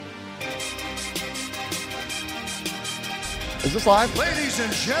Is this live? Ladies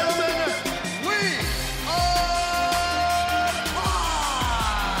and gentlemen, we are live!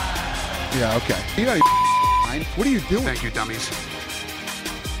 Yeah, okay. You know, what are you doing? Thank you, dummies.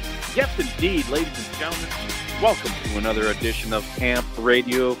 Yes, indeed, ladies and gentlemen, welcome to another edition of AMP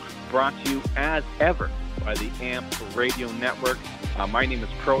Radio, brought to you as ever by the AMP Radio Network. My name is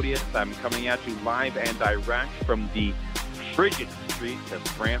Proteus. I'm coming at you live and direct from the frigid streets of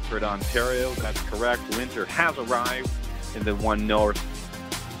Brantford, Ontario. That's correct. Winter has arrived in the one north,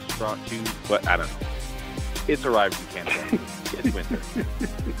 but I don't know. It's arrived in Canada. It's winter.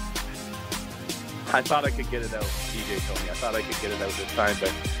 I thought I could get it out, DJ Tony. I thought I could get it out this time,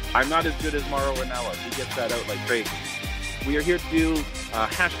 but I'm not as good as Mauro Ranallo. He gets that out like crazy. We are here to do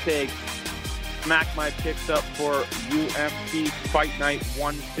hashtag Smack My Picks Up for UFC Fight Night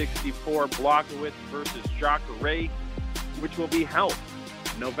 164, Blachowicz versus Jacare, which will be held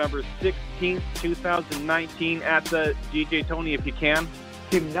November 16th, 2019 at the, DJ Tony, if you can,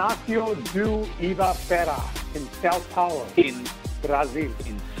 Gimnasio do Ibirapuera in Sao Paulo, in Brazil.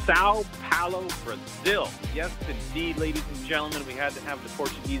 In Sao Paulo, Brazil. Yes, indeed, ladies and gentlemen. We had to have the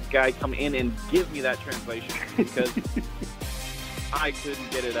Portuguese guy come in and give me that translation because I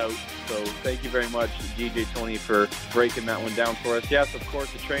couldn't get it out. So thank you very much, DJ Tony, for breaking that one down for us. Yes, of course,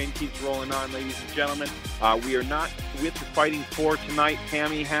 the train keeps rolling on, ladies and gentlemen. We are not with the Fighting Four tonight.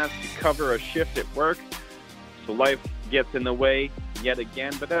 Tammy has to cover a shift at work, so life gets in the way yet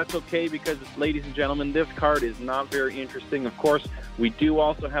again, but that's okay because, ladies and gentlemen, this card is not very interesting. Of course, we do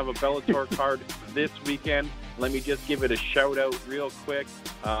also have a Bellator card this weekend. Let me just give it a shout out real quick.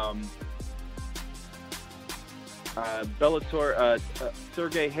 Bellator,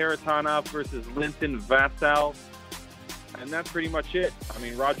 Sergey Haritonov versus Linton Vassal, and that's pretty much it. I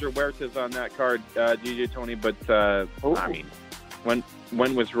mean, Roger Huerta's on that card, DJ Tony, but I mean, when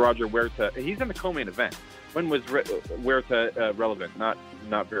was Roger Huerta? He's in the co-main event. When was Huerta relevant? Not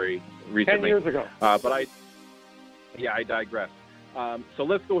very recently. 10 years ago. But I digress. So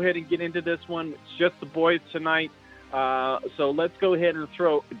let's go ahead and get into this one. It's just the boys tonight. So let's go ahead and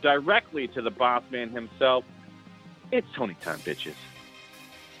throw directly to the boss man himself. It's Tony time, bitches.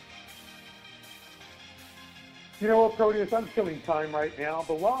 You know what, Proteus? I'm killing time right now,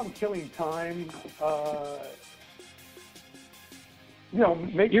 but while I'm killing time,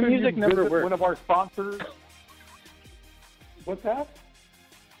 make your sure music you never visit works. one of our sponsors. What's that?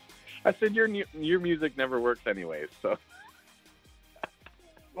 I said your music never works anyways, so.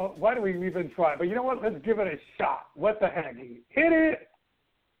 Well, why do we even try? But you know what? Let's give it a shot. What the heck? Hit it!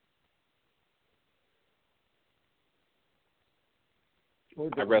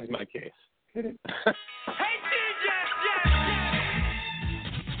 I rest my case. Hit it. Hey,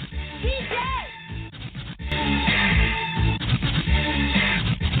 DJ!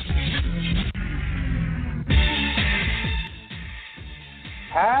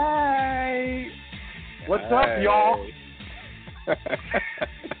 Hey! What's up, y'all?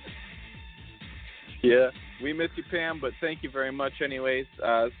 Yeah, we miss you, Pam, but thank you very much anyways.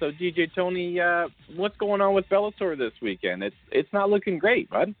 So, DJ Tony, what's going on with Bellator this weekend? It's not looking great,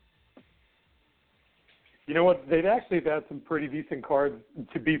 bud. You know what? They've actually had some pretty decent cards.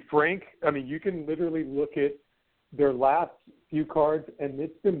 To be frank, I mean, you can literally look at their last few cards, and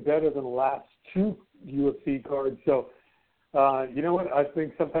it's been better than the last two UFC cards. So, you know what? I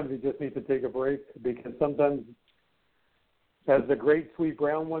think sometimes you just need to take a break because sometimes, as the great Sweet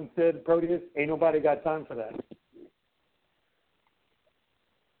Brown once said, Proteus, ain't nobody got time for that.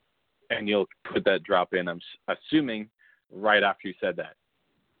 And you'll put that drop in, I'm assuming, right after you said that.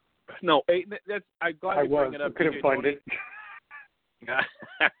 No, I'm glad you bring it up. I couldn't find it.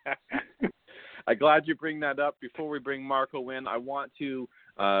 I'm glad you bring that up. Before we bring Marco in, I want to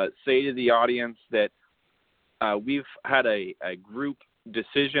say to the audience that we've had a group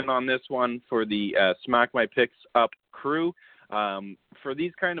decision on this one for the Smack My Picks Up crew. For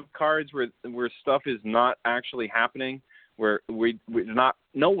these kind of cards where stuff is not actually happening, where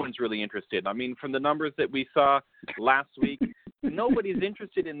no one's really interested. I mean, from the numbers that we saw last week, nobody's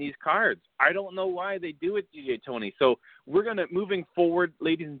interested in these cards. I don't know why they do it, DJ Tony. So we're going to, moving forward,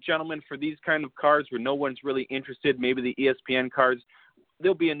 ladies and gentlemen, for these kind of cards where no one's really interested, maybe the ESPN cards,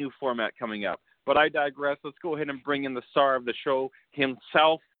 there'll be a new format coming up. But I digress. Let's go ahead and bring in the star of the show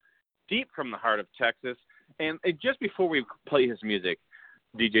himself, deep from the heart of Texas. And just before we play his music,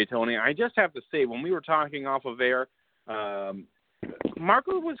 DJ Tony, I just have to say, when we were talking off of air,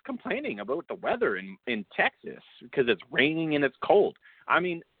 Marco was complaining about the weather in Texas because it's raining and it's cold. I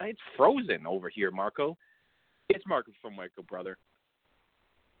mean, it's frozen over here, Marco. It's Marco from Waco, brother.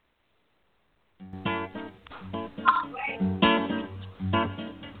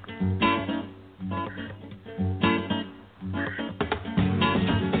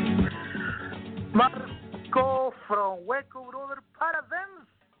 Michael, brother, parabéns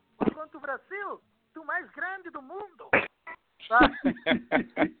por going to Brazil, do mais grande do mundo.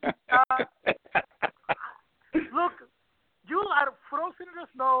 Look, you are frozen in the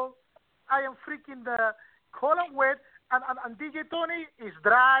snow. I am freaking cold and wet, and DJ Tony is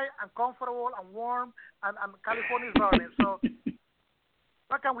dry and comfortable and warm, and California is burning. So,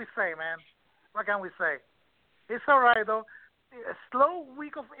 what can we say, man? What can we say? It's all right, though. A slow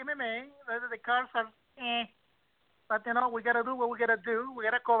week of MMA. The cards are but, we got to do what we got to do. We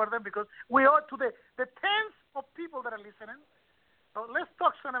got to cover them because we owe to the tens of people that are listening. So let's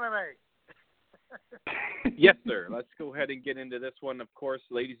talk some MMA. Yes, sir. Let's go ahead and get into this one. Of course,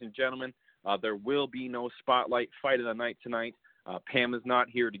 ladies and gentlemen, there will be no spotlight fight of the night tonight. Pam is not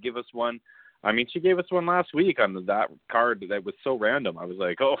here to give us one. I mean, she gave us one last week on that card that was so random. I was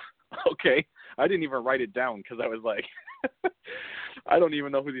like, oh, okay. I didn't even write it down because I was like, I don't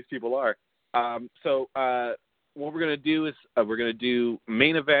even know who these people are. So what we're going to do is we're going to do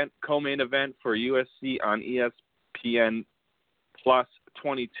main event, co-main event for UFC on ESPN Plus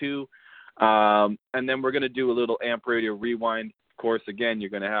 22. And then we're going to do a little Amp Radio rewind. Of course, again, you're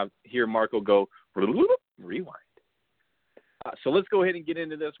going to hear Marco go rewind. So let's go ahead and get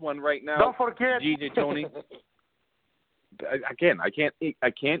into this one right now. Don't forget, DJ Tony. Again, I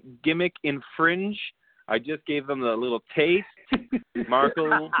can't gimmick infringe. I just gave them a little taste.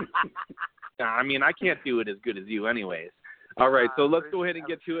 Marco, I mean, I can't do it as good as you anyways. All right, so let's go ahead and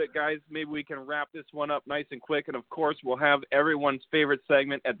get to it, guys. Maybe we can wrap this one up nice and quick. And, of course, we'll have everyone's favorite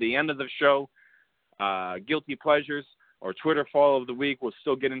segment at the end of the show, Guilty Pleasures or Twitter Follow of the Week. We'll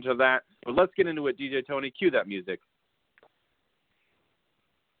still get into that. But let's get into it, DJ Tony. Cue that music.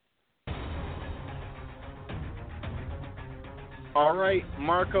 All right,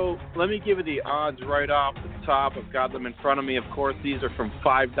 Marco, let me give you the odds right off the top. I've got them in front of me. Of course, these are from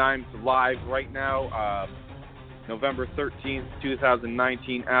 5 Dimes Live right now, November 13th,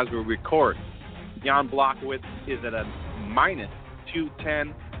 2019, as we record. Jan Blachowicz is at a minus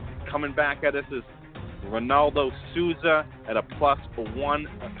 210. Coming back at us is Ronaldo Souza at a plus 1.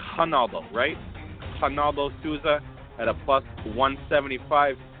 Ronaldo, right? Ronaldo Souza at a plus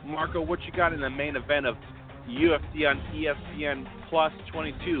 175. Marco, what you got in the main event of UFC on ESPN Plus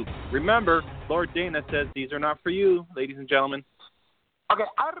 22. Remember, Lord Dana says these are not for you, ladies and gentlemen. Okay,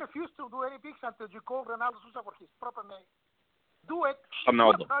 I refuse to do any picks until you call Ronaldo Souza for his proper name. Do it.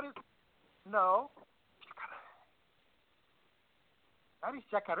 Ronaldo. No. That is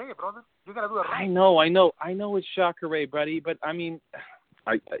Jacare, brother. You gotta do it right. I know it's Jacare, buddy. But I mean,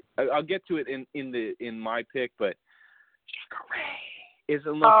 I'll get to it in my pick. But Jacare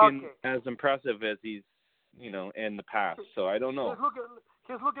isn't looking as impressive as he's in the past. So I don't know.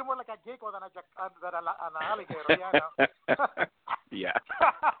 He's looking more like a gecko than an alligator. Yeah, I know. Yeah.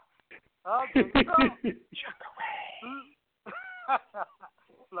 Okay. So,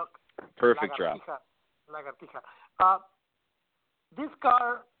 look. Perfect drop. Lagartija. This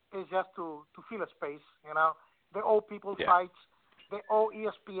car is just to fill a space, They owe people fights. They owe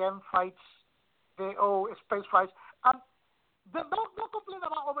ESPN fights. They owe space fights. And don't complain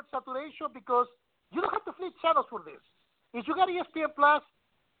about oversaturation because you don't have to flip channels for this. If you got ESPN Plus,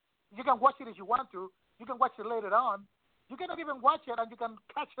 you can watch it if you want to. You can watch it later on. You cannot even watch it and you can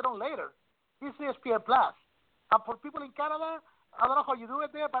catch it on later. It's ESPN Plus. And for people in Canada, I don't know how you do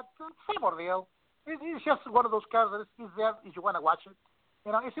it there, but same ordeal. It's just one of those cars that is there if you want to watch it.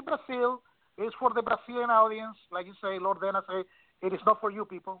 It's in Brazil. It's for the Brazilian audience. Like you say, Lord Dana say, it is not for you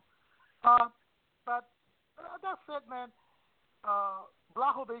people. But that said, man,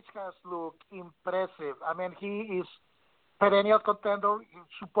 Blachowicz has looked impressive. I mean, he is perennial contender.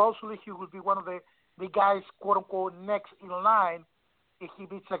 Supposedly, he will be one of the guys, quote-unquote, next in line if he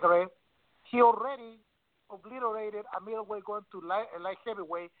beats Jacare. He already obliterated a middleweight going to light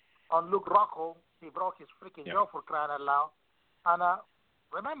heavyweight on Luke Rockhold. He broke his freaking jaw for crying out loud. And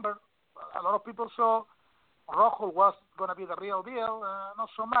remember, a lot of people saw Rockhold was going to be the real deal. Not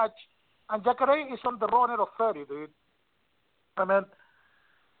so much. And Jacare is on the runner of 30, dude. I mean,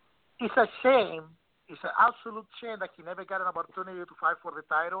 it's a shame. It's an absolute shame that he never got an opportunity to fight for the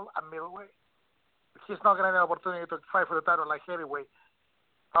title at middleweight. He's not going to have an opportunity to fight for the title like heavyweight.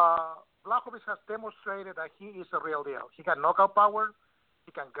 Blachowicz has demonstrated that he is a real deal. He can knockout power.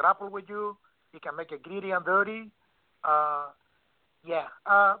 He can grapple with you. He can make it gritty and dirty. The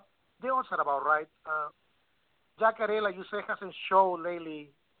odds are about right. Jacare, like you say, hasn't shown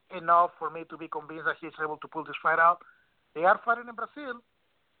lately enough for me to be convinced that he's able to pull this fight out. They are fighting in Brazil.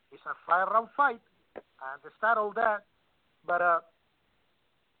 It's a 5-round fight. I understand all that. But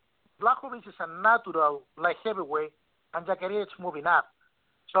Blachowicz is a natural light heavyweight, and Jacare is moving up.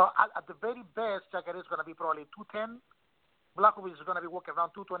 So at the very best, Jacare is going to be probably 210, Blachowicz is going to be walking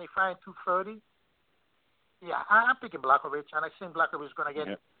around 225, 230. Yeah, I'm picking Blachowicz, and I think Blachowicz is going to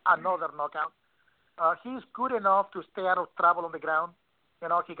get another knockout. He's good enough to stay out of trouble on the ground. You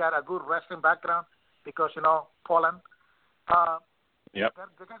know, he got a good wrestling background because, you know, Poland. They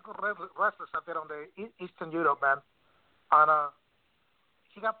got good wrestlers out there on the Eastern Europe, man. And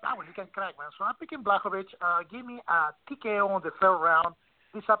he got power. He can crack, man. So I'm picking Blachowicz. Give me a TKO on the third round.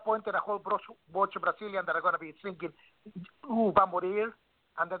 Disappointed a whole bunch of Brazilians that are going to be thinking, ooh, va morir.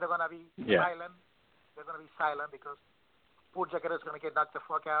 And then they're going to be silent. They're going to be silent because poor Jacare is going to get knocked the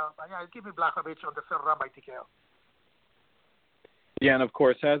fuck out. But yeah, give me Blachowicz on the third round by TKO. Yeah, and of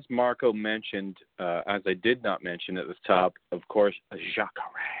course, as Marco mentioned, as I did not mention at the top, of course, Jacare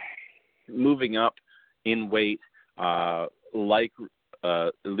moving up in weight, like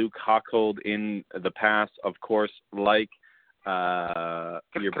Luke Rockhold in the past, of course, like your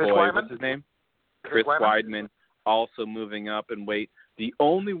Chris boy, Weidman. What's his name? Chris Weidman, also moving up in weight. The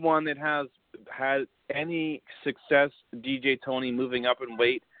only one that has had any success, DJ Tony, moving up in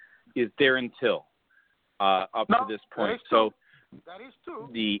weight is Darren Till up to this point. So that is true.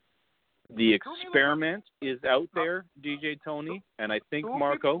 The experiment is out there, DJ Tony, and I think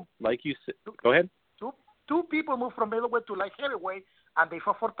Marco, like you said, go ahead. Two people moved from middleweight to light heavyweight, and they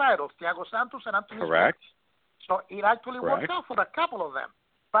fought for titles, Thiago Santos and Anthony Correct. Smith. So it actually worked out for a couple of them.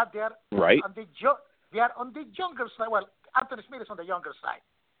 But they're on the younger side. Well, Anthony Smith is on the younger side.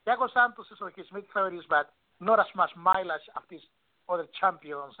 Thiago Santos is in his mid-30s, but not as much mileage of these other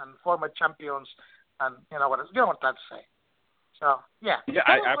champions and former champions, and you know what I'm trying to say. So yeah,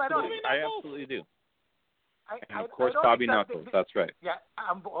 I absolutely do. And of course, Bobby Knuckles. That's right. Yeah,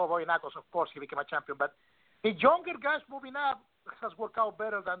 Bobby Knuckles, of course, he became a champion. But the younger guys moving up has worked out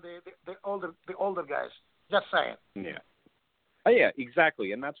better than the older guys. Just saying. Yeah. Yeah,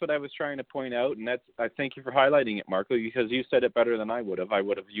 exactly, and that's what I was trying to point out, and I thank you for highlighting it, Marco, because you said it better than I would have. I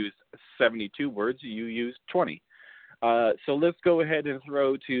would have used 72 words. You used 20. So let's go ahead and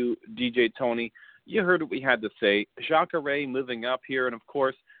throw to DJ Tony. You heard what we had to say. Jacare moving up here, and of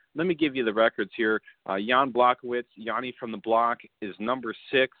course, let me give you the records here. Jan Blachowicz, Yanni from the Block, is number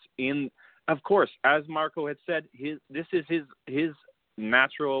 6 in. Of course, as Marco had said, this is his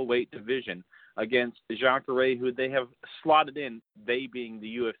natural weight division against Jacare, who they have slotted in, they being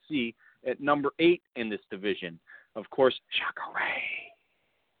the UFC, at number 8 in this division. Of course, Jacare.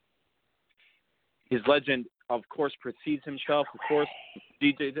 His legend, of course, precedes himself. Of course,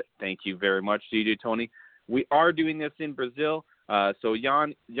 thank you very much, DJ Tony. We are doing this in Brazil. So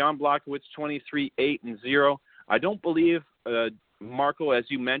Jan Blachowicz, 23-8-0. I don't believe, Marco, as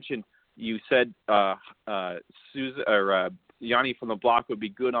you mentioned, you said Yanni from the Block would be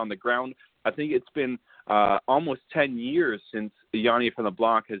good on the ground. I think it's been almost 10 years since Yanni from the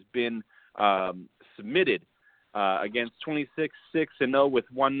Block has been submitted against 26-6-0 with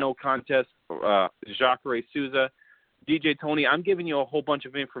 1 no contest, Jacare Souza. DJ Tony, I'm giving you a whole bunch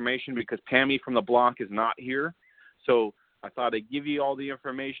of information because Pammy from the Block is not here. So I thought I'd give you all the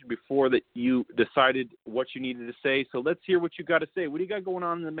information before that you decided what you needed to say. So let's hear what you got to say. What do you got going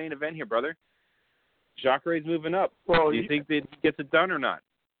on in the main event here, brother? Jacare's moving up. Well, do you think that he gets it done or not?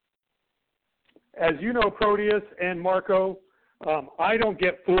 As you know, Proteus and Marco, I don't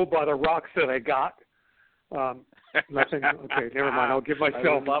get fooled by the rocks that I got. Nothing. Okay, never mind. I'll give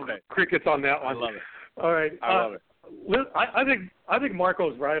myself crickets on that one. I love it. All right. I love it. I think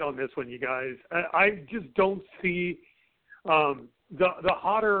Marco's right on this one, you guys. I just don't see the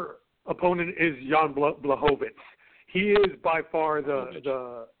hotter opponent is Jan Blachowicz. He is by far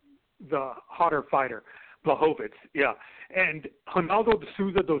the hotter fighter, Blachowicz. Yeah, and Ronaldo de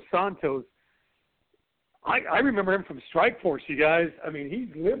Souza dos Santos. I remember him from Strikeforce, you guys. I mean, he's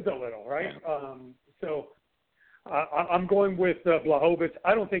lived a little, right? So I'm going with Blachowicz.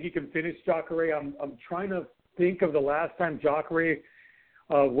 I don't think he can finish Jacare. I'm trying to think of the last time Jacare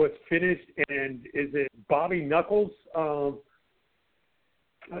was finished, and is it Bobby Knuckles? I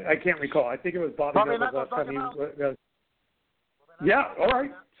can't recall. I think it was Bobby Knuckles last time. Yeah, all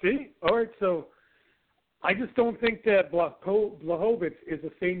right. See? All right, so I just don't think that Blachowicz is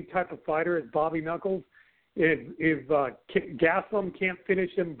the same type of fighter as Bobby Knuckles. If Gaslam can't finish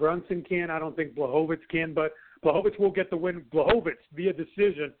him, Brunson can. I don't think Blachowicz can, but Blachowicz will get the win. Blachowicz via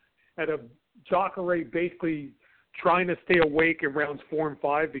decision at a Jacare basically trying to stay awake in rounds 4 and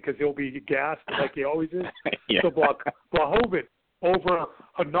 5 because he'll be gassed like he always is. Yeah. So Blachowicz over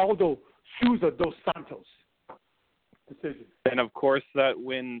Ronaldo Souza dos Santos. Decision. And of course, that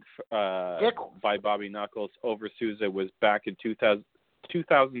win by Bobby Knuckles over Souza was back in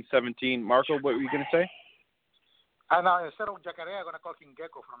 2017. Marco, what were you going to say? Instead of Jacare, I'm going to call him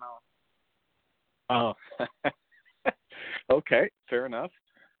Gecko from now on. Oh. Okay, fair enough.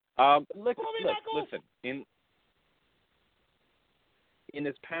 Listen. In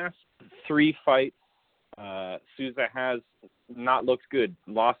his past 3 fights, Souza has not looked good.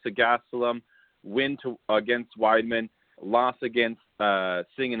 Lost to Gastelum, win against Weidman, loss against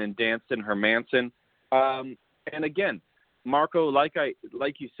Singing and Dancing Hermanson. And again, Marco, like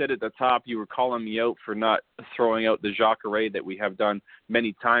you said at the top, you were calling me out for not throwing out the Jacare that we have done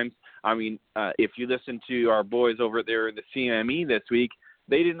many times. I mean, if you listen to our boys over there in the CME this week,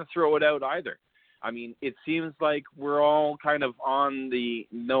 they didn't throw it out either. I mean, it seems like we're all kind of on the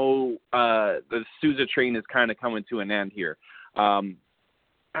Souza train is kind of coming to an end here. And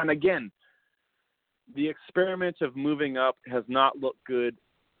again, the experiment of moving up has not looked good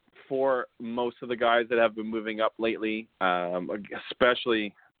for most of the guys that have been moving up lately,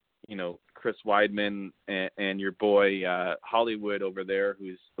 especially, Chris Weidman and your boy Hollywood over there,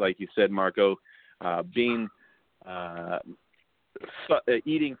 who's, like you said, Marco, being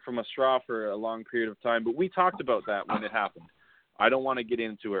eating from a straw for a long period of time. But we talked about that when it happened. I don't want to get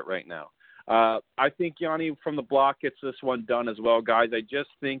into it right now. I think Yanni from the block gets this one done as well, guys. I just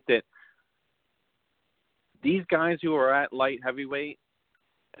think that these guys who are at light heavyweight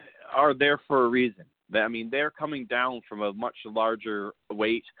are there for a reason. I mean, they're coming down from a much larger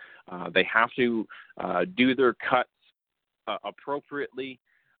weight. They have to do their cuts appropriately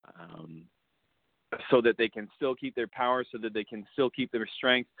so that they can still keep their power, so that they can still keep their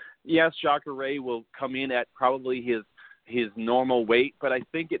strength. Yes, Jacare will come in at probably his normal weight, but I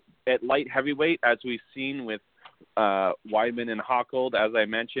think at light heavyweight, as we've seen with Weidman and Hochhold, as I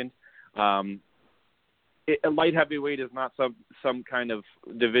mentioned, a light heavyweight is not some kind of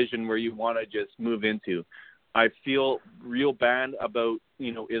division where you want to just move into. I feel real bad about,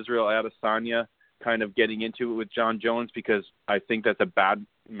 Israel Adesanya kind of getting into it with John Jones, because I think that's a bad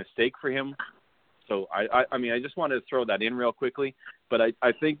mistake for him. So I mean, I just wanted to throw that in real quickly, but I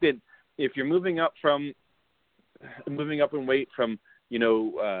think that if you're moving up in weight from,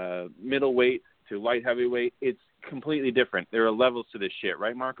 middleweight to light heavyweight, it's completely different. There are levels to this shit,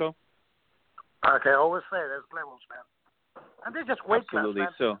 right, Marco? Okay, I always say there's levels, man. And they're just weight class,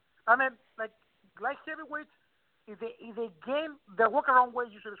 man. So, I mean, like light heavyweights, if they gain, their walk-around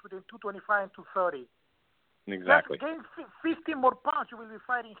weight usually is between 225 and 230. Exactly. Just gain 50 more pounds, you will be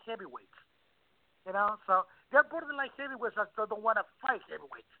fighting heavyweights. So they're borderline heavyweights that don't want to fight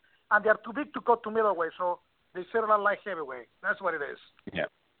heavyweights. And they're too big to go to middleweight, so they settle on light heavyweight. That's what it is. Yeah.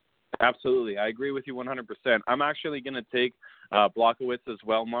 Absolutely. I agree with you 100%. I'm actually going to take Blachowicz as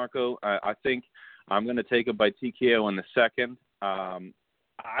well, Marco. I think I'm going to take him by TKO in the second. I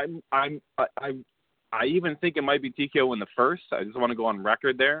even think it might be TKO in the first. I just want to go on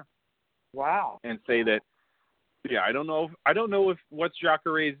record there. Wow. And say that, I don't know if what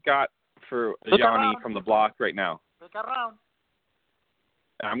Jacare's got for Yanni from the block right now. Pick a round.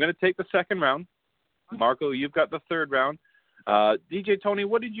 I'm going to take the second round. Marco, you've got the third round. DJ Tony,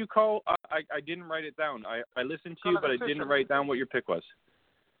 what did you call? I didn't write it down. I listened to you, but I didn't write down what your pick was.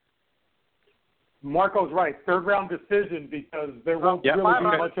 Marco's right. Third round decision, because there won't really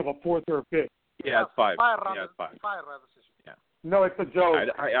be much of a fourth or a fifth. Yeah, it's 5. It's 5 round decision. Yeah. No, it's a joke.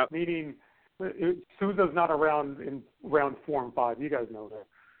 Meaning Souza's not around in round 4 and 5. You guys know that.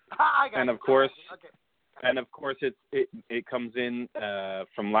 And of course, it comes in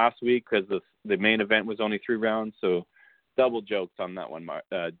from last week, because the main event was only 3 rounds, so double jokes on that one,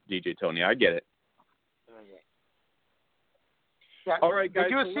 DJ Tony. I get it. Yeah. All right, guys.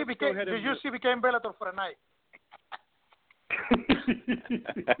 Did you see became Bellator for a night?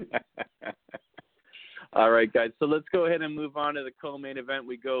 All right, guys. So let's go ahead and move on to the co-main event.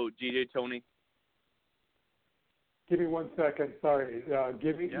 We go, DJ Tony. Give me 1 second. Sorry.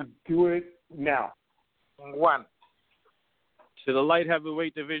 Do it now. 1. To the light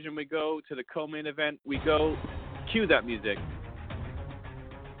heavyweight division we go. To the co-main event we go. Cue that music.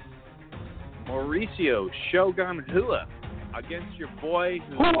 Mauricio Shogun Rua against your boy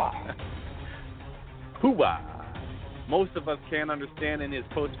Rua. Most of us can't understand in his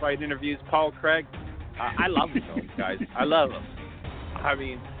post-fight interviews. Paul Craig, I love him, guys. I love him. I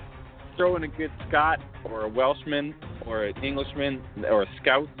mean, throwing a good Scot or a Welshman or an Englishman or a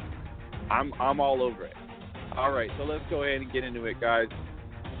Scout, I'm all over it. All right, so let's go ahead and get into it, guys.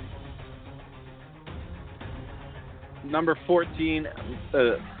 Number 14,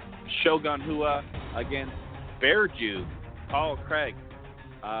 Shogun Rua against Bear Jew, Paul Craig.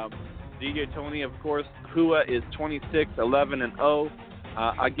 DJ Tony, of course, Rua is 26-11-0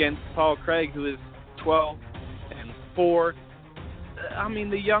 against Paul Craig, who is 12-4. I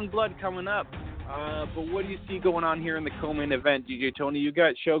mean, the young blood coming up. But what do you see going on here in the co-main event, DJ Tony? You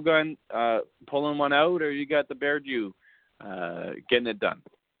got Shogun pulling one out, or you got the Bear Jew getting it done.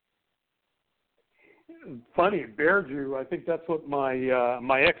 Funny, Bear Jew. I think that's what my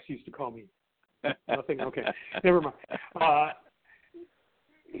ex used to call me. Nothing. Okay, never mind.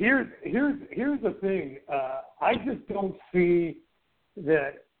 Here's the thing. I just don't see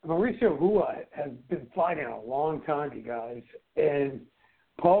that Mauricio Rua has been fighting a long time, you guys. And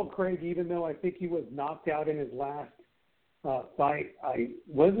Paul Craig, even though I think he was knocked out in his last fight,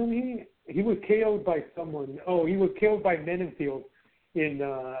 wasn't he? He was KO'd by someone. Oh, he was KO'd by Menenfield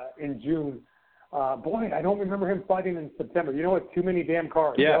in June. Boy, I don't remember him fighting in September. You know what? Too many damn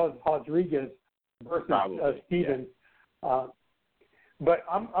cards. Yeah. That was Rodriguez versus Stevens. Yeah. But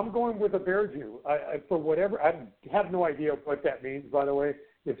I'm going with a Bear Jew. For whatever, I have no idea what that means, by the way.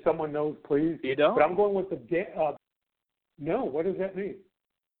 If someone knows, please. You don't? But I'm going with the no, what does that mean?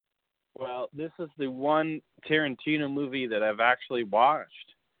 Well, this is the one Tarantino movie that I've actually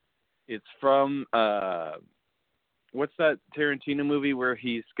watched. It's from, what's that Tarantino movie where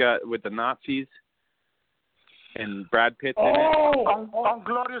he's got with the Nazis and Brad Pitt's in it?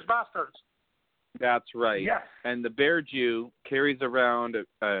 Inglourious Bastards. That's right. Yes. And the Bear Jew carries around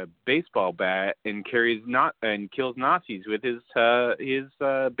a baseball bat and kills Nazis with his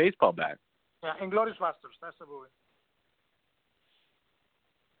baseball bat. Yeah, Inglourious Bastards. That's the movie.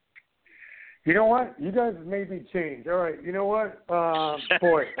 You know what? You guys made me change. All right. You know what?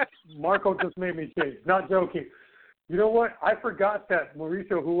 Boy, Marco just made me change. Not joking. You know what? I forgot that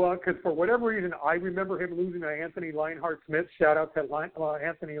Mauricio Rua, because for whatever reason, I remember him losing to Anthony Lionheart-Smith. Shout out to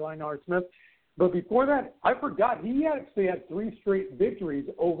Anthony Lionheart-Smith. But before that, I forgot he actually had 3 straight victories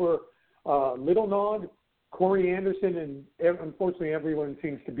over Little Nog, Corey Anderson, and unfortunately everyone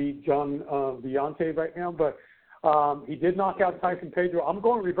seems to beat John Villante right now. But he did knock out Tyson Pedro. I'm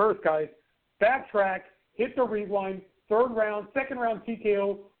going reverse, guys. Backtrack, hit the rewind, second round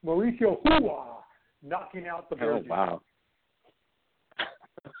TKO, Mauricio Rua knocking out the Bear Jew. Oh, wow.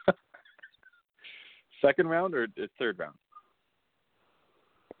 Second round or third round?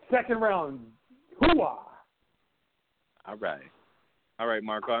 Second round, Rua. All right,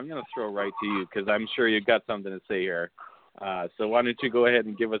 Marco, I'm going to throw right to you because I'm sure you've got something to say here. So why don't you go ahead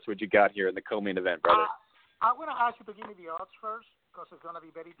and give us what you got here in the co-main event, brother? I'm going to ask you to give me the odds first because it's going to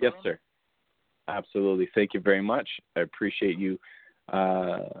be very Yes, sir. Absolutely. Thank you very much. I appreciate you.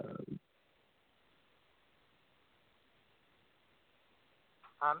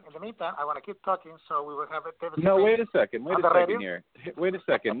 And in the meantime, I want to keep talking, so we will have a David. No, wait a second here. Wait a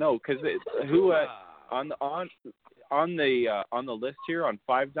second. No, because who on the list here on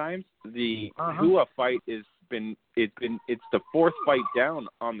 5 Dimes, the Rua fight it's the 4th fight down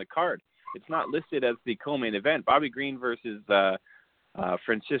on the card. It's not listed as the co-main event. Bobby Green versus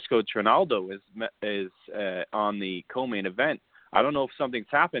Francisco Trinaldo is on the co-main event. I don't know if something's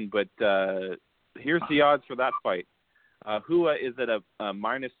happened, but here's the odds for that fight. Rua is at a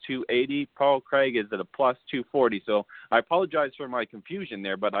minus 280. Paul Craig is at a plus 240. So I apologize for my confusion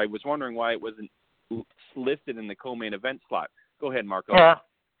there, but I was wondering why it wasn't listed in the co-main event slot. Go ahead, Marco. Yeah.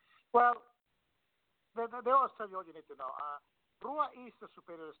 Well, they always tell you all you need to know. Rua is the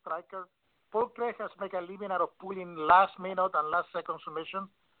superior striker. Paul Craig has made a living out of pulling last minute and last second submission.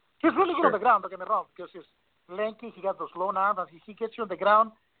 He's really good on the ground, don't get me wrong, because he's lanky, he got those long arms, and he gets you on the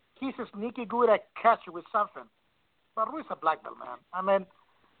ground. He's sneaky good at catch you with something. But Rua's a black belt, man. I mean,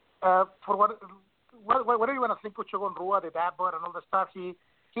 for whatever you want to think of Shogun Rua, the bad boy and all the stuff,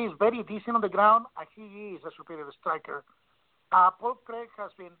 he's very decent on the ground, and he is a superior striker. Paul Craig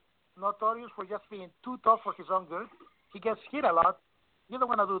has been notorious for just being too tough for his own good. He gets hit a lot. You don't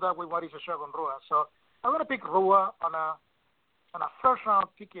want to do that with what is a Shogun Rua. So I'm going to pick Rua on a first round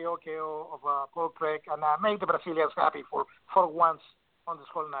TKO KO of Paul Craig and make the Brazilians happy for once on this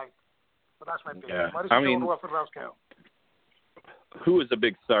whole night. So that's my pick. Yeah. Rua for round KO. Who is a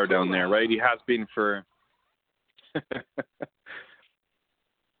big star down there, right? He has been for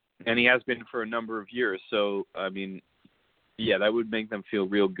and he has been for a number of years. So, I mean, yeah, that would make them feel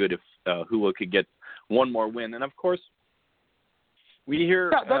real good if Rua could get one more win. And, of course, we hear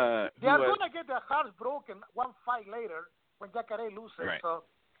they are going to get their hearts broken one fight later when Jacare loses. Right. So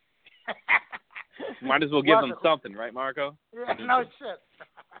might as well give them something, right, Marco? Yeah, no shit.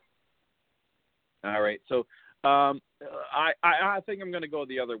 All right. So I think I'm going to go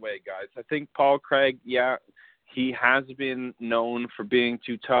the other way, guys. I think Paul Craig, yeah, he has been known for being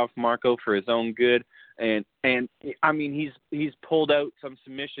too tough, Marco, for his own good. And I mean, he's pulled out some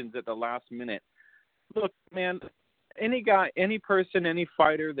submissions at the last minute. Look, man, any guy, any person, any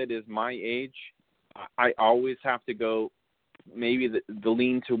fighter that is my age, I always have to go maybe the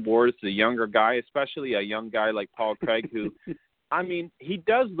lean towards the younger guy, especially a young guy like Paul Craig, who, I mean, he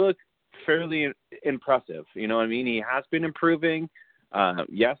does look fairly impressive. You know what I mean? He has been improving.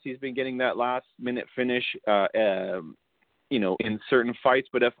 Yes, he's been getting that last minute finish, you know, in certain fights.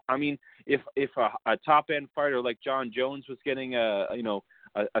 But if a top end fighter like John Jones was getting a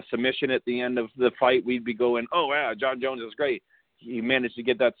submission at the end of the fight, we'd be going, oh yeah, John Jones is great. He managed to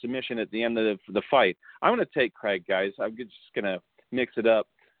get that submission at the end of the fight. I'm going to take Craig, guys. I'm just going to mix it up.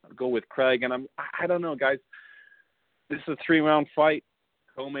 I'll go with Craig, and I don't know, guys. This is a 3-round fight,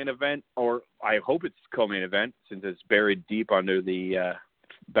 co-main event, or I hope it's co-main event since it's buried deep under the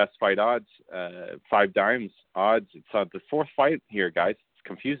best fight odds, 5 dimes odds. It's the 4th fight here, guys. It's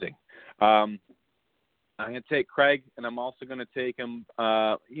confusing. I'm going to take Craig, and I'm also going to take him.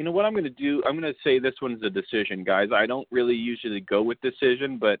 You know what I'm going to do? I'm going to say this one's a decision, guys. I don't really usually go with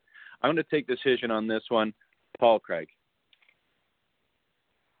decision, but I'm going to take decision on this one. Paul Craig.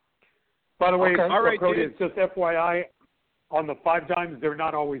 By the way, Okay. All right, Cody, dude. it's just FYI, on the 5 dimes, they're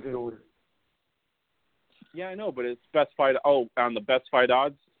not always in order. Yeah, I know, but it's best fight. Oh, on the best fight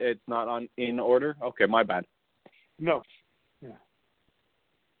odds, it's not in order? Okay, my bad. No.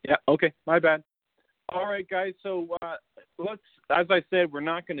 Yeah, okay, my bad. All right, guys, so let's, as I said, we're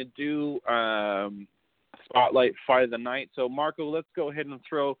not going to do Spotlight Fight of the Night. So, Marco, let's go ahead and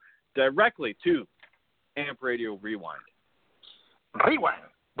throw directly to Amp Radio Rewind. Rewind.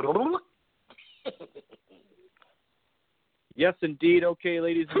 Yes, indeed. Okay,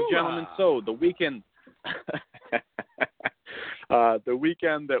 ladies and gentlemen, so the weekend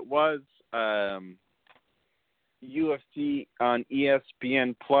that was UFC on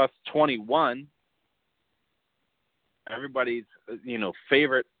ESPN Plus 21, everybody's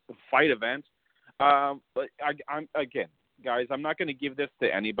favorite fight event. But I'm again, guys, I'm not going to give this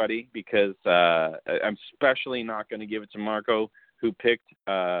to anybody because I'm especially not going to give it to Marco, who picked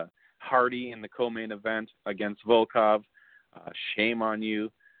Hardy in the co-main event against Volkov. Shame on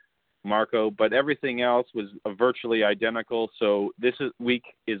you, Marco. But everything else was virtually identical. So this week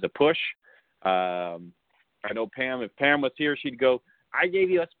is a push. I know Pam. If Pam was here, she'd go, "I gave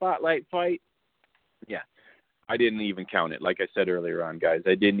you a spotlight fight." Yeah, I didn't even count it. Like I said earlier on, guys,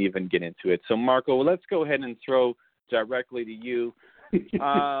 I didn't even get into it. So Marco, let's go ahead and throw directly to you.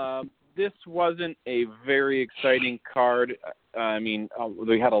 This wasn't a very exciting card. I mean,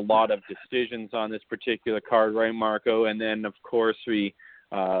 we had a lot of decisions on this particular card, right, Marco? And then, of course, we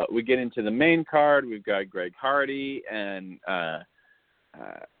get into the main card. We've got Greg Hardy and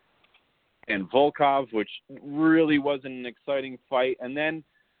Volkov, which really wasn't an exciting fight. And then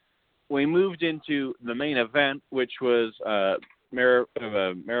we moved into the main event, which was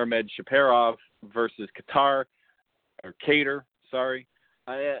Maramed Shaparov versus Kattar, sorry.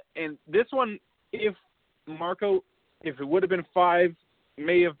 And this one, if it would have been 5,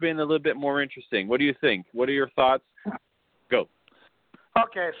 may have been a little bit more interesting. What do you think? What are your thoughts? Go.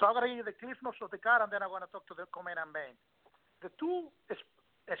 Okay, so I'm going to give you the cliff notes of the card, and then I'm going to talk to the co-main and main. The 2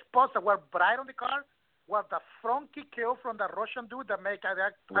 spots that were bright on the card were the front kick KO from the Russian dude that make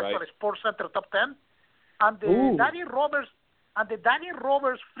actually Sports Center top 10, and the Danny Roberts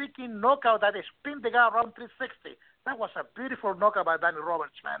freaking knockout that they spin the guy around 360. That was a beautiful knockout by Danny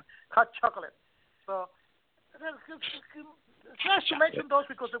Roberts, man. Hot chocolate. So just to mention those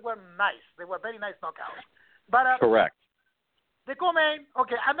because they were nice. They were very nice knockouts. But correct. The co-main,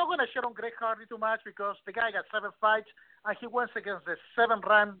 okay, I'm not going to shit on Greg Hardy too much because the guy got 7 fights and he went against the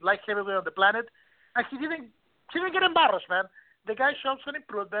 7th-ranked light heavyweight on the planet, and he didn't get embarrassed, man. The guy showed some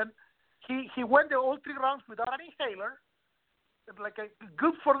improvement. He went all 3 rounds without an inhaler.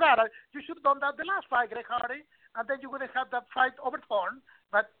 Good for that. You should have done that the last fight, Greg Hardy, and then you would have had that fight overturned.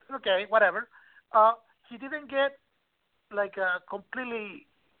 But okay, whatever. He didn't get completely.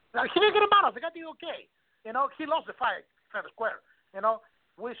 He didn't get embarrassed. The guy did okay. He lost the fight fair and square.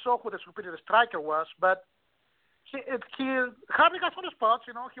 We saw who the superior striker was, but Hardy got some spots.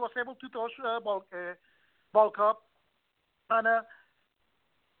 He was able to touch Volkov, and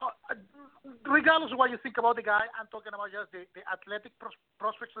regardless of what you think about the guy, I'm talking about just the athletic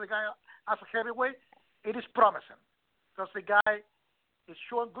prospects of the guy as a heavyweight. It is promising because the guy is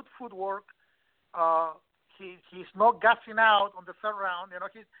showing good footwork. He's not gassing out on the 3rd round.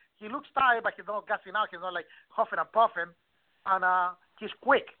 He looks tired, but he's not gassing out. He's not like huffing and puffing, and he's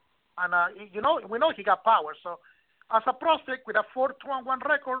quick. And we know he got power. So as a prospect with a 4-2-1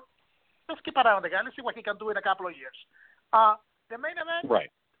 record, let's keep an eye on the guy. Let's see what he can do in a couple of years. The main event, right?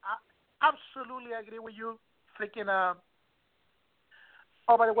 I absolutely agree with you. Freaking.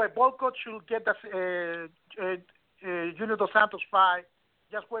 Oh, by the way, Volkov should get the Junior Dos Santos fight.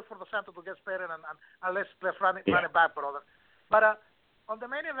 Just wait for Dos Santos to get better and let's run it back, brother. But on the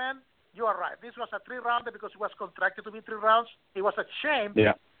main event, you are right. This was a 3-rounder because it was contracted to be 3 rounds. It was a shame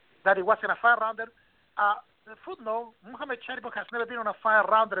that it wasn't a 5-rounder. The footnote, Muhammad Sharipov has never been on a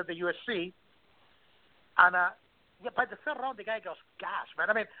 5-rounder at the UFC. And by the third round, the guy goes gas, man.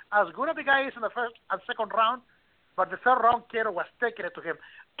 I mean, as good as the guy is in the first and second round, but the third round, Caro was taking it to him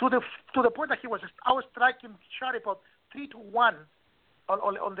to the point that he was outstriking Sharipov 3-1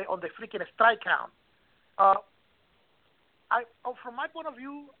 on the freaking strike count. From my point of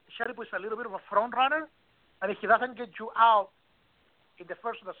view, Sharipov is a little bit of a front runner, and if he doesn't get you out in the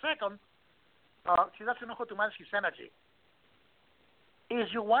first or the second, he doesn't know how to manage his energy.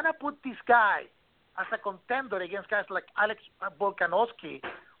 If you want to put this guy as a contender against guys like Alex Volkanovski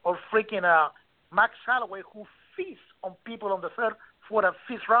or freaking Max Holloway, who feasts on people on the third, fourth, and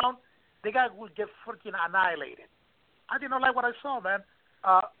fifth round, the guy will get freaking annihilated. I did not like what I saw, man.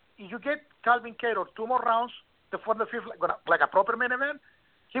 If you get Calvin Kattar 2 more rounds, the fourth and fifth, like a proper main event,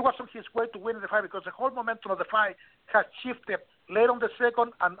 he was on his way to winning the fight because the whole momentum of the fight has shifted late on the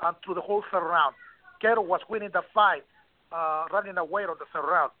second and through the whole third round. Kattar was winning the fight, running away on the third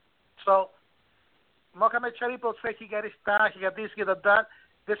round. So Mohamed Sharipov said he got his time, he got this, he got that.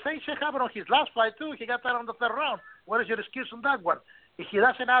 The same shit happened on his last fight too. He got that on the third round. What is your excuse on that one? If he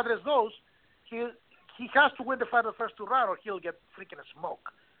doesn't address those, he has to win the fight the first 2 rounds or he'll get freaking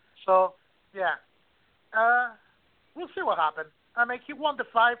smoke. So, yeah. We'll see what happens. I mean, he won the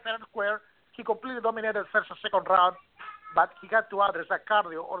fight fair and square. He completely dominated the first and second round, but he got to address that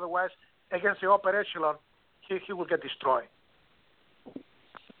cardio. Otherwise, against the upper echelon, he will get destroyed.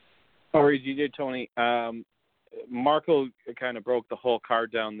 All right, DJ Tony. Marco kind of broke the whole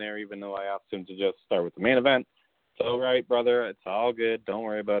card down there, even though I asked him to just start with the main event. It's all right, brother. It's all good. Don't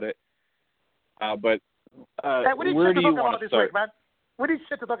worry about it. But where do you want to start? Week, man? What did you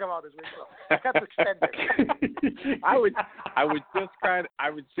say to talk about this week? I got to extend it. I was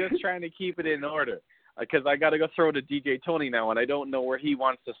just trying to keep it in order because I got to go throw to DJ Tony now, and I don't know where he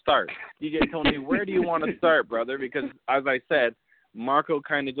wants to start. DJ Tony, where do you want to start, brother? Because as I said, Marco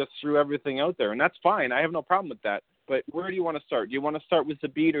kind of just threw everything out there, and that's fine. I have no problem with that. But where do you want to start? Do you want to start with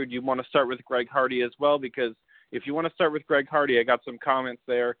Zabit, or do you want to start with Greg Hardy as well? Because if you want to start with Greg Hardy, I got some comments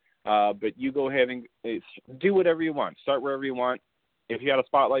there. But you go ahead and do whatever you want. Start wherever you want. If you had a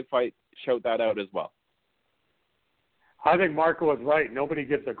spotlight fight, shout that out as well. I think Marco was right. Nobody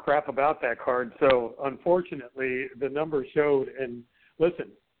gives a crap about that card. So, unfortunately, the numbers showed. And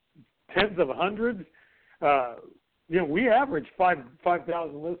listen, tens of hundreds. We average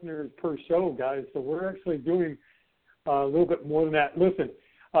 5,000 listeners per show, guys. So we're actually doing a little bit more than that. Listen,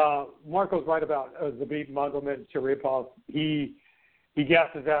 Marco's right about Zabit Magomed Sharipov. He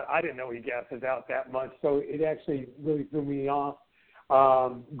gasses out. I didn't know he gasses out that much, so it actually really threw me off.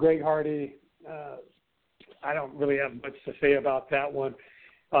 Greg Hardy, I don't really have much to say about that one.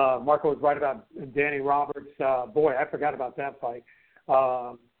 Marco was right about Danny Roberts. Boy, I forgot about that fight.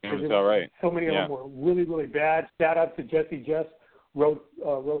 It was all right. So many of them were really, really bad. Shout out to Jesse Jess, Rose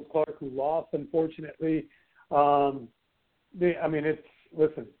Clark, who lost, unfortunately. It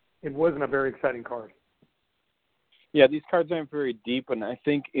wasn't a very exciting card. Yeah, these cards aren't very deep, and I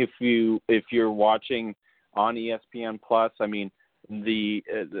think if you're watching on ESPN Plus, I mean, the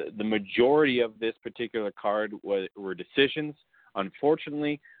majority of this particular card were decisions.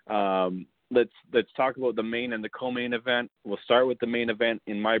 Unfortunately, let's talk about the main and the co-main event. We'll start with the main event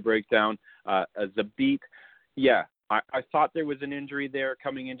in my breakdown. Zabit, I thought there was an injury there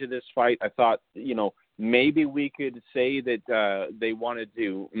coming into this fight. I thought, maybe we could say that they wanted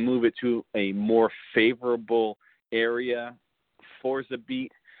to move it to a more favorable area for Zabit.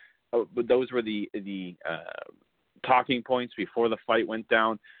 But those were the talking points before the fight went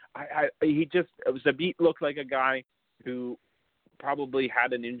down. Zabit looked like a guy who probably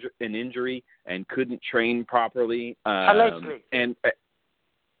had an injury and couldn't train properly. Allegedly.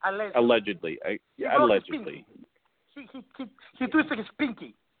 Allegedly. He twisted his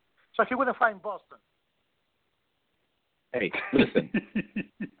pinky, so he wouldn't fight in Boston. Hey, listen.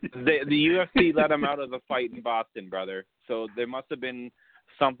 the UFC let him out of the fight in Boston, brother. So there must have been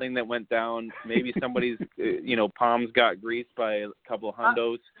something that went down. Maybe somebody's, palms got greased by a couple of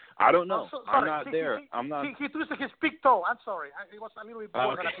hundos. I don't know. I'm not there. I'm not. He twisted his big toe. I'm sorry. It was a little bit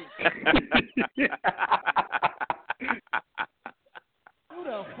more than I think.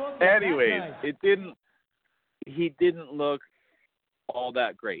 Anyways, he didn't look all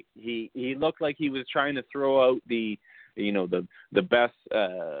that great. He looked like he was trying to throw out the best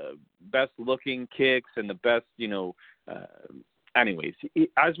looking kicks and the best, anyways,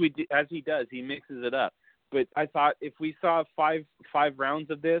 as he does, he mixes it up. But I thought if we saw five rounds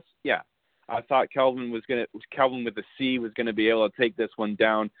of this, I thought Kelvin with the C was going to be able to take this one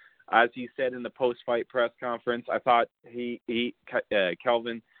down. As he said in the post-fight press conference, I thought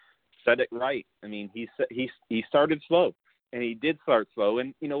Kelvin said it right. I mean, he started slow, and he did start slow.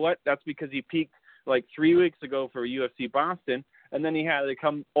 And you know what? That's because he peaked like 3 weeks ago for UFC Boston, and then he had to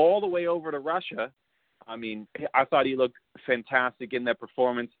come all the way over to Russia. I mean, I thought he looked fantastic in that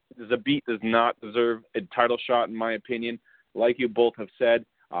performance. Zabit does not deserve a title shot, in my opinion. Like you both have said,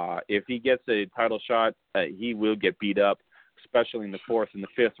 if he gets a title shot, he will get beat up, especially in the 4th and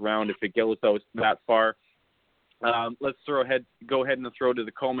the 5th round if it goes that far. Let's go ahead and throw to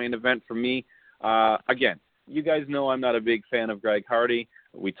the co-main event for me. Again, you guys know I'm not a big fan of Greg Hardy.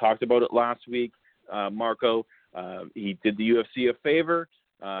 We talked about it last week. Marco, he did the UFC a favor,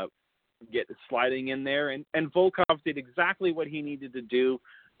 sliding in there, and Volkov did exactly what he needed to do,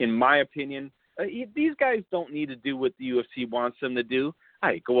 in my opinion. These guys don't need to do what the UFC wants them to do.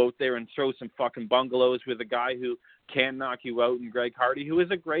 Go out there and throw some fucking bungalows with a guy who can knock you out, and Greg Hardy, who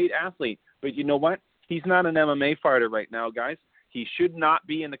is a great athlete. But you know what? He's not an MMA fighter right now, guys. He should not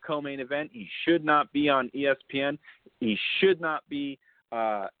be in the co-main event. He should not be on ESPN. He should not be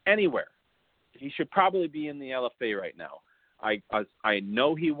anywhere. He should probably be in the LFA right now. I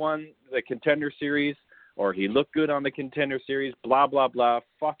know he won the Contender Series, or he looked good on the Contender Series, blah, blah, blah.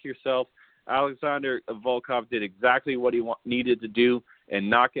 Fuck yourself. Alexander Volkov did exactly what he needed to do and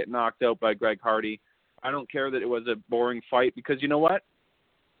not get knocked out by Greg Hardy. I don't care that it was a boring fight, because you know what?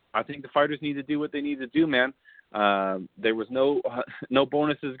 I think the fighters need to do what they need to do, man. There was no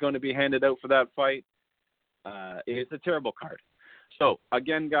bonuses going to be handed out for that fight. It's a terrible card. So,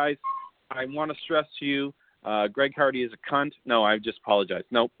 again, guys, I want to stress to you, Greg Hardy is a cunt. No, I just apologize.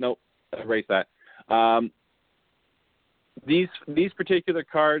 Nope, erase that. These particular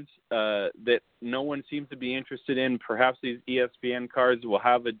cards that no one seems to be interested in, perhaps these ESPN cards will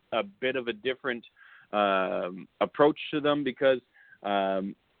have a bit of a different approach to them, because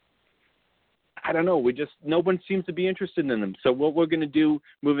I don't know, no one seems to be interested in them. So what we're going to do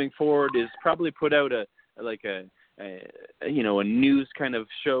moving forward is probably put out a news kind of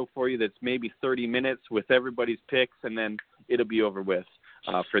show for you that's maybe 30 minutes with everybody's picks, and then it'll be over with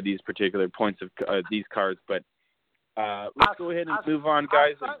for these particular points of these cards. But let's go ahead and move on,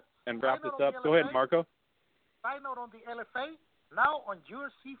 guys, and wrap this up. Go ahead, Marco. Side note on the LFA, now on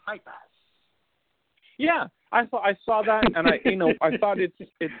UFC Fight Pass. Yeah, I saw that, and I thought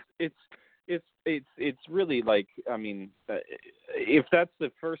it's really like, I mean, if that's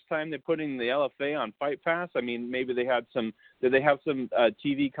the first time they're putting the LFA on Fight Pass, I mean, maybe did they have some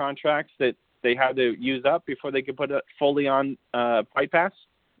TV contracts that they had to use up before they could put it fully on Fight Pass,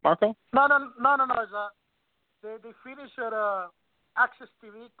 Marco? No. They finished at Access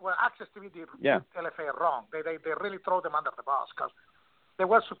TV. Well, Access TV did LFA wrong. They really throw them under the bus, because they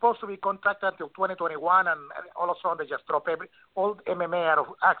were supposed to be contracted until 2021, and all of a sudden they just drop all MMA out of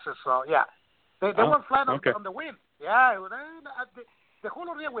Access. So yeah, they were flat on the win. Yeah, the whole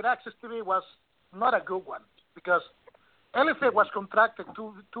idea with Access TV was not a good one, because LFA was contracted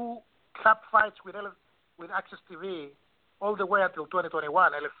two cap fights with Access TV all the way until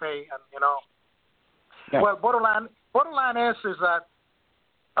 2021. LFA, and you know. Yeah. Well, bottom line is that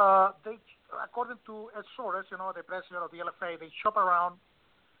they, according to Ed Soares, the president of the LFA, they shop around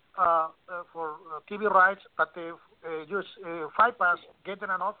for TV rights, but they use Fight Pass, getting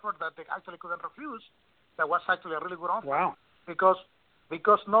an offer that they actually couldn't refuse. That was actually a really good offer. Wow.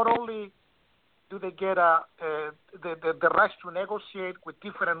 Because not only do they get the rights to negotiate with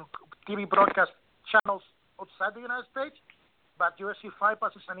different TV broadcast channels outside the United States, but UFC Fight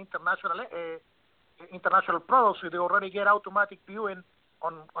Pass is an international product, so they already get automatic viewing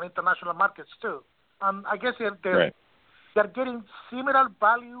on international markets too. And I guess they're getting similar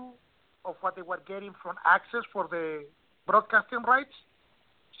value of what they were getting from Access for the broadcasting rights,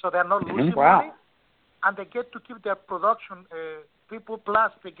 so they're not losing money, and they get to keep their production people,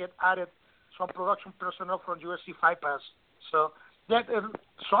 plus they get added some production personnel from UFC Fight Pass. So yeah,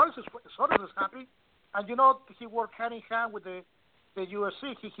 Soares is happy, and he worked hand in hand with the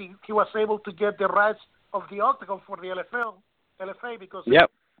UFC. He was able to get the rights of the Octagon for the LFA, because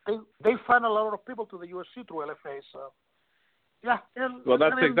they find a lot of people to the UFC through LFA. So yeah. Well,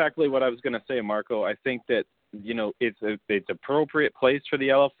 that's exactly what I was going to say, Marco. I think that it's appropriate place for the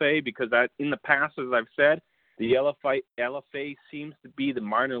LFA, because that in the past, as I've said, the LFA seems to be the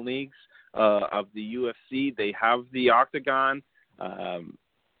minor leagues of the UFC. They have the Octagon,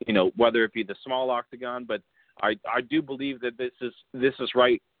 whether it be the small Octagon, but I do believe that this is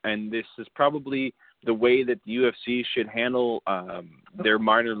right, and this is probably the way that the UFC should handle their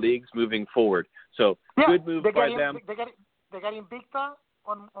minor leagues moving forward. So good move by them. They got Invicta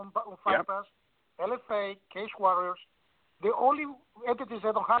on Fight Pass, LFA, Cage Warriors. The only entities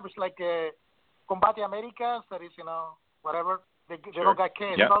they don't have is like Combate Americas, that is whatever. They don't got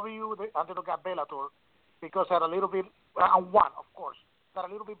KSW, and they don't got Bellator because they're a little bit, and one, of course, they're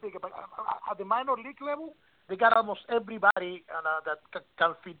a little bit bigger. But at the minor league level, they got almost everybody that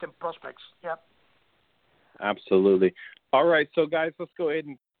can fit them prospects. Yeah. Absolutely. All right, so guys, let's go ahead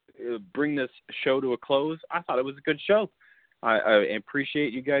and bring this show to a close. I thought it was a good show. I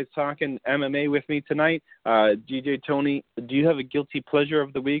appreciate you guys talking MMA with me tonight. DJ Tony, do you have a guilty pleasure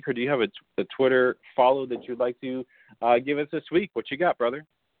of the week, or do you have a Twitter follow that you'd like to give us this week? What you got, brother?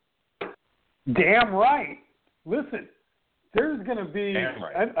 Damn right. Listen, there's going to be,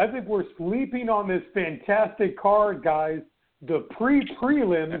 I think we're sleeping on this fantastic card, guys. The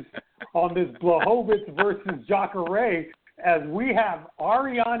prelims on this Blachowicz versus Jacare, as we have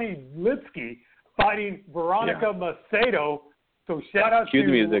Ariane Lipski fighting Veronica Macedo. So shout out to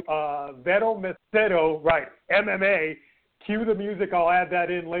Vero Macedo, right, MMA. Cue the music. I'll add that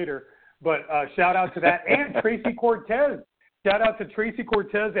in later. But shout out to that. And Tracy Cortez. Shout out to Tracy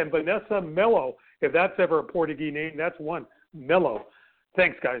Cortez and Vanessa Melo. If that's ever a Portuguese name, that's one. Melo.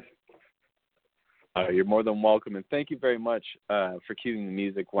 Thanks, guys. You're more than welcome, and thank you very much for cueing the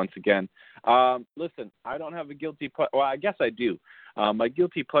music once again. Listen, I don't have a guilty pleasure. Well, I guess I do. My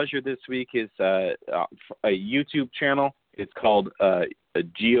guilty pleasure this week is a YouTube channel. It's called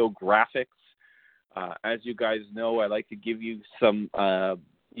Geographics. As you guys know, I like to give you some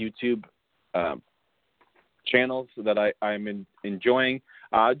YouTube channels that I'm enjoying.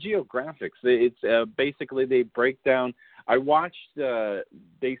 Geographics. It's basically they break down. I watched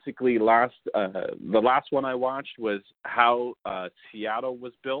basically the last one I watched was how Seattle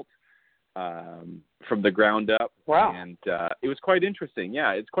was built from the ground up. Wow. And it was quite interesting.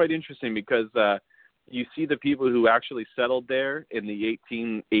 Yeah, it's quite interesting because you see the people who actually settled there in the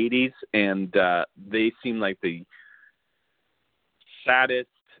 1880s, and they seem like the saddest,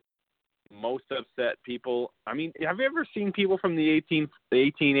 most upset people. I mean, have you ever seen people from the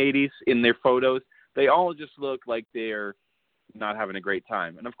 1880s in their photos? They all just look like they're not having a great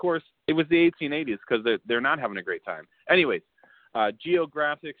time. And, of course, it was the 1880s because they're not having a great time. Anyways,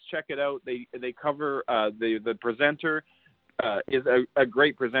 Geographics, check it out. They cover the presenter is a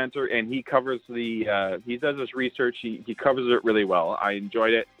great presenter, and he covers he does his research. He covers it really well. I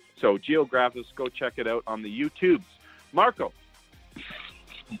enjoyed it. So Geographics, go check it out on the YouTubes. Marco,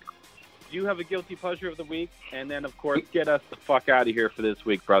 do you have a guilty pleasure of the week? And then, of course, get us the fuck out of here for this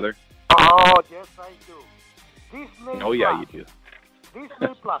week, brother. Oh, yes, I do. Disney yeah, you do.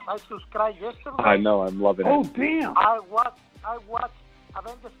 Disney Plus. I subscribed yesterday. I know, I'm loving it. Oh, damn. I watched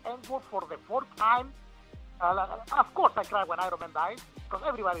Avengers Endgame for the fourth time. Of course, I cried when Iron Man died, because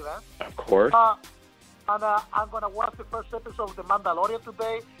everybody does. Of course. And I'm going to watch the first episode of The Mandalorian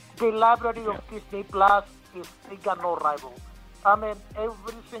today. The library of Disney Plus it got no rival. I mean,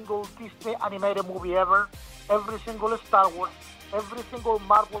 every single Disney animated movie ever, every single Star Wars, every single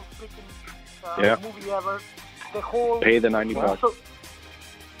Marvel freaking movie ever, the whole... Pay the $90.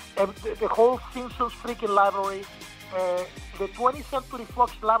 The whole Simpsons freaking library, the 20th Century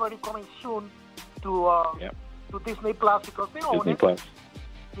Fox library coming soon to Disney Plus because they own Disney it. Plus.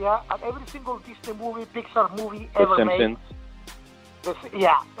 Yeah, and every single Disney movie, Pixar movie ever made. It's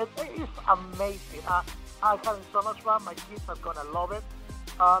amazing. I'm having so much fun. My kids are gonna love it.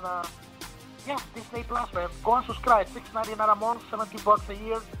 And Disney Plus, man. Go and subscribe. $6.99 a month, $70 a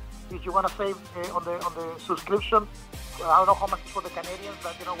year. If you wanna save on the subscription, I don't know how much is for the Canadians,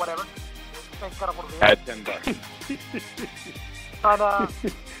 but whatever. Same kind of for the Add $10. And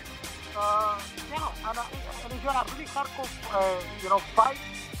if you're a really hardcore,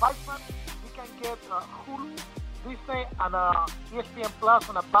 fight fan, you can get Hulu, Disney, and ESPN Plus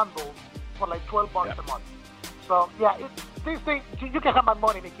on a bundle for like $12 a month. So Disney, you can have my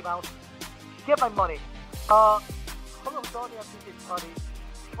money, Mickey Mouse. Get my money. Follow Tony and DJ Tony.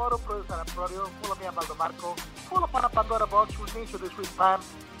 Photo producer and producer. Follow me and Baldo Marco. Follow Pandora Box, which means you this week, fam.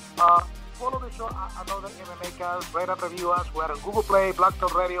 Follow the show, Another MMA Cast, rate and review us. We're on Google Play,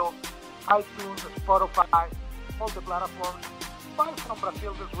 Blackstone Radio, iTunes, Spotify, all the platforms. Fight from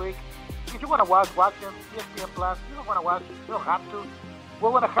Brazil this week. If you want to watch them. ESPN Plus. You don't want to watch, you don't have to.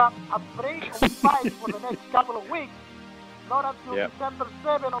 We're going to have a break of fight for the next couple of weeks. Not until December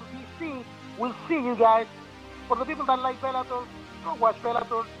 7 on DC. We'll see you guys. For the people that like Bellator, go watch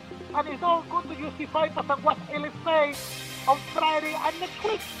Bellator. And if not, go to UFC Fight Pass and watch LSA on Friday and next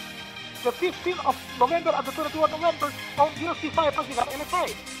week. The 15th of November and the 22nd of November on UFC Fight Pass, you got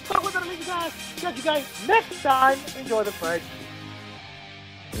LSA. So we're going to leave you guys. Catch you guys next time. Enjoy the fight.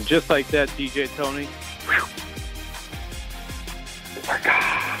 And just like that, DJ Tony.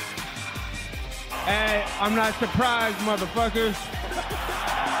 Hey, I'm not surprised, motherfuckers.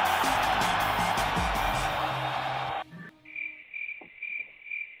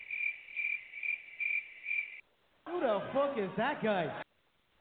 the fuck is that guy?